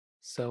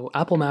So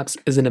Apple Maps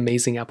is an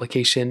amazing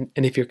application,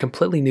 and if you're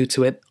completely new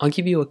to it, I'll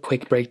give you a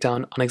quick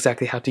breakdown on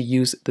exactly how to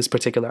use this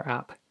particular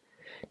app.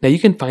 Now you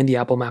can find the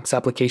Apple Maps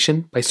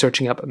application by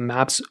searching up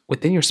maps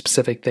within your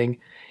specific thing,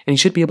 and you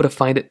should be able to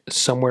find it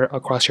somewhere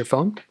across your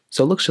phone.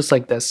 So it looks just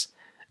like this.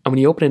 And when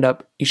you open it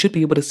up, you should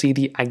be able to see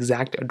the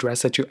exact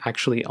address that you're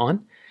actually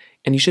on,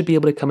 and you should be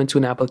able to come into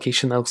an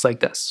application that looks like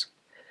this.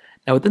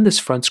 Now within this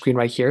front screen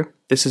right here,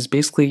 this is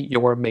basically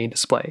your main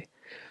display.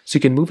 So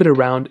you can move it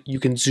around, you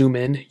can zoom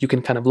in, you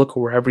can kind of look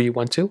wherever you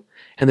want to,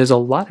 and there's a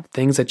lot of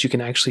things that you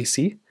can actually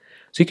see.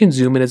 So you can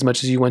zoom in as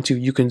much as you want to,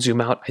 you can zoom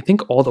out, I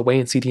think all the way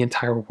and see the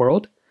entire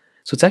world.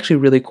 So it's actually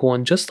really cool,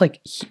 and just like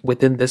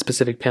within this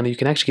specific panel, you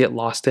can actually get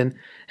lost in,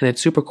 and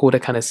it's super cool to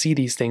kind of see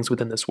these things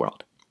within this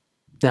world.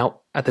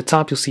 Now, at the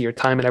top, you'll see your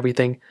time and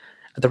everything.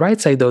 At the right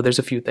side though, there's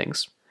a few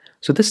things.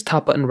 So this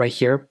top button right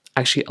here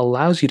actually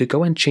allows you to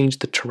go and change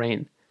the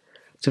terrain.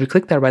 So if you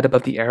click that right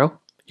above the arrow,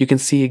 you can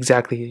see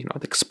exactly,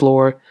 the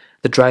explore,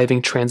 the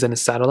driving, transit, and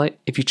satellite.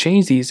 If you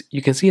change these,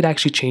 you can see it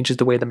actually changes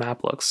the way the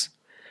map looks.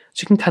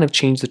 So you can kind of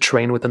change the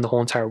terrain within the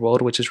whole entire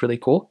world, which is really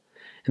cool.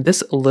 And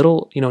this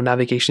little,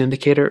 navigation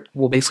indicator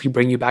will basically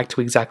bring you back to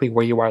exactly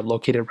where you are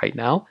located right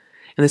now.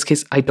 In this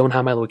case, I don't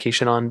have my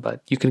location on,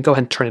 but you can go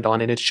ahead and turn it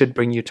on and it should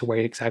bring you to where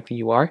exactly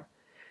you are.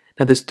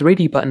 Now this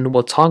 3D button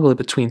will toggle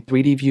between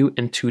 3D view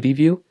and 2D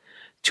view.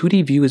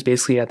 2D view is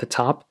basically at the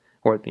top,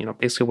 or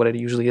basically what it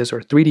usually is,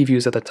 or 3D view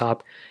is at the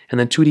top, and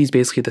then 2D is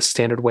basically the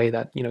standard way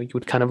that you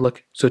would kind of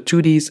look. So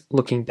 2D is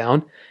looking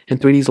down,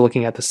 and 3D is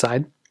looking at the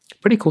side.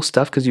 Pretty cool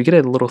stuff because you get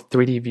a little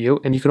 3D view,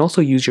 and you can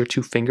also use your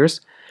two fingers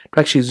to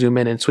actually zoom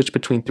in and switch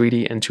between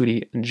 3D and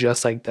 2D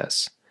just like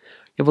this.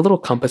 You have a little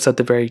compass at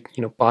the very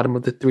bottom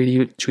of the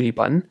 3D 2D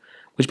button,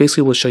 which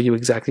basically will show you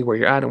exactly where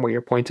you're at and where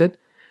you're pointed.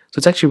 So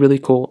it's actually really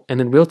cool,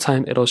 and in real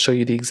time it'll show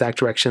you the exact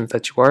directions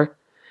that you are.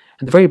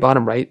 At the very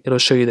bottom right, it'll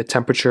show you the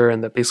temperature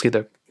and basically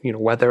the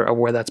weather of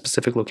where that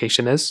specific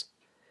location is.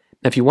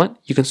 Now if you want,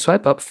 you can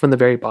swipe up from the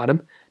very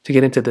bottom to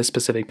get into this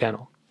specific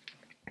panel.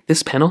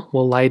 This panel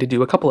will allow you to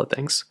do a couple of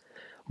things.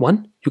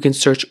 One, you can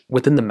search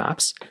within the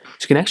maps.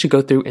 So you can actually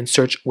go through and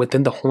search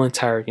within the whole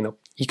entire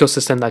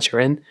ecosystem that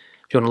you're in.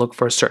 If you want to look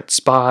for a certain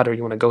spot or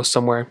you want to go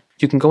somewhere,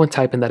 you can go and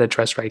type in that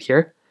address right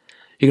here.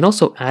 You can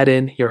also add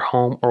in your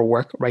home or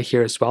work right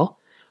here as well.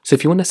 So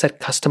if you want to set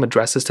custom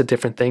addresses to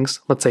different things,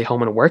 let's say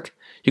home and work,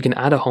 you can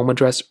add a home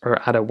address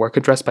or add a work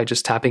address by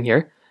just tapping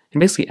here and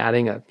basically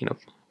adding a,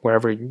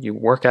 wherever you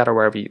work at or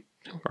wherever you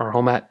are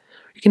home at.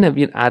 You can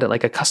add it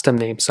like a custom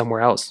name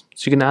somewhere else.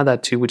 So you can add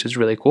that too, which is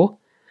really cool.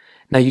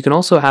 Now you can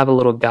also have a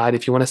little guide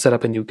if you want to set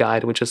up a new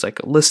guide, which is like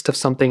a list of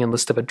something and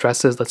list of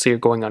addresses. Let's say you're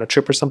going on a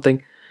trip or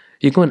something.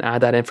 You can go and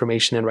add that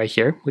information in right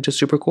here, which is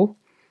super cool.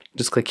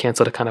 Just click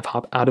cancel to kind of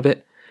hop out of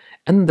it.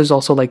 And there's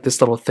also like this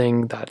little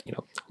thing that,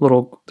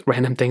 little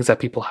random things that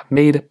people have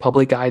made,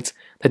 public guides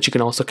that you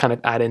can also kind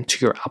of add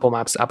into your Apple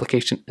Maps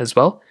application as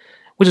well,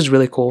 which is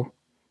really cool.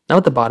 Now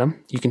at the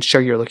bottom, you can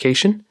share your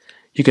location,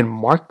 you can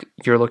mark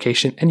your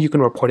location, and you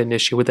can report an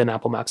issue within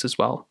Apple Maps as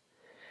well.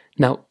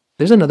 Now,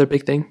 there's another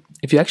big thing.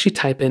 If you actually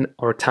type in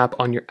or tap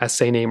on your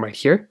essay name right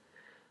here,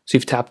 so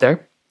you've tapped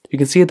there, you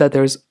can see that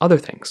there's other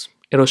things.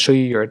 It'll show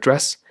you your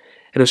address,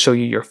 it'll show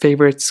you your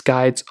favorites,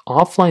 guides,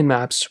 offline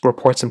maps,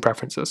 reports, and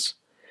preferences.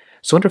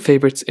 So under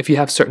favorites, if you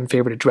have certain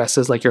favorite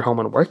addresses like your home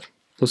and work,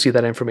 you'll see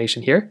that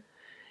information here.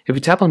 If you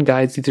tap on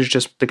guides, these are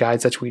just the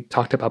guides that we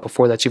talked about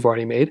before that you've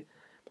already made.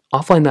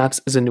 Offline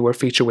maps is a newer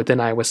feature within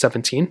iOS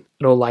 17.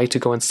 It'll allow you to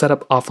go and set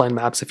up offline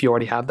maps if you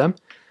already have them.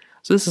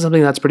 So this is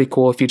something that's pretty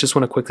cool. If you just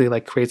want to quickly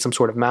create some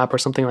sort of map or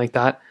something like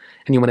that,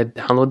 and you want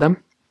to download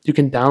them, you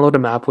can download a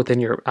map within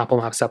your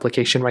Apple Maps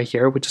application right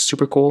here, which is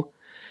super cool.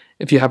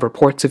 If you have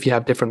reports, if you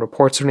have different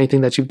reports or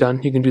anything that you've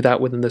done, you can do that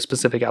within this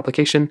specific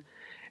application.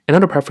 And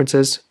under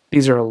preferences,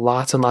 these are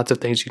lots and lots of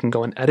things you can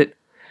go and edit.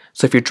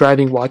 So if you're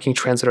driving, walking,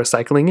 transit, or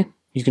cycling,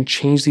 you can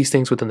change these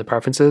things within the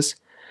preferences.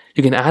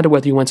 You can add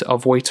whether you want to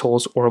avoid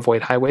tolls or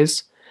avoid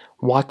highways.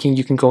 Walking,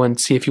 you can go and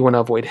see if you want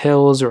to avoid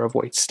hills or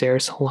avoid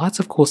stairs. Lots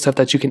of cool stuff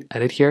that you can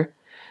edit here.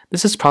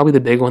 This is probably the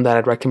big one that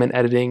I'd recommend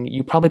editing.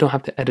 You probably don't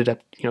have to edit up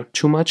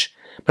too much,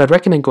 but I'd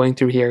recommend going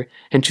through here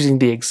and choosing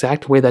the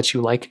exact way that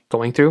you like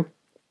going through,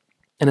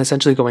 and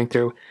essentially going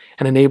through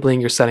and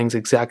enabling your settings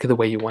exactly the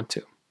way you want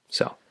to.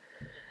 So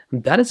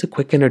that is a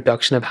quick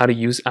introduction of how to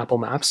use Apple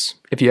Maps.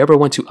 If you ever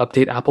want to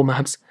update Apple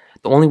Maps,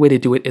 the only way to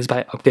do it is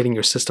by updating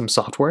your system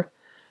software.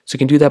 So you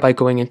can do that by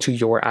going into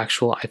your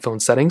actual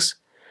iPhone settings,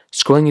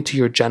 scrolling into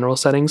your general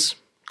settings,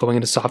 going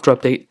into software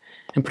update,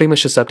 and pretty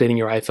much just updating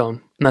your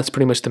iPhone. And that's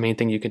pretty much the main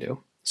thing you can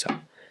do. So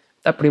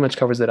that pretty much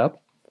covers it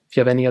up. If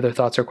you have any other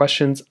thoughts or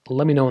questions,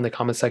 let me know in the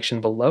comment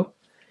section below.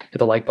 Hit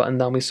the like button,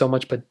 that would mean so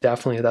much, but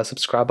definitely hit that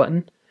subscribe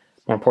button.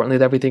 More importantly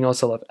than everything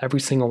else, I love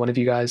every single one of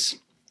you guys.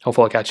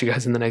 Hopefully I'll catch you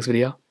guys in the next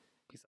video.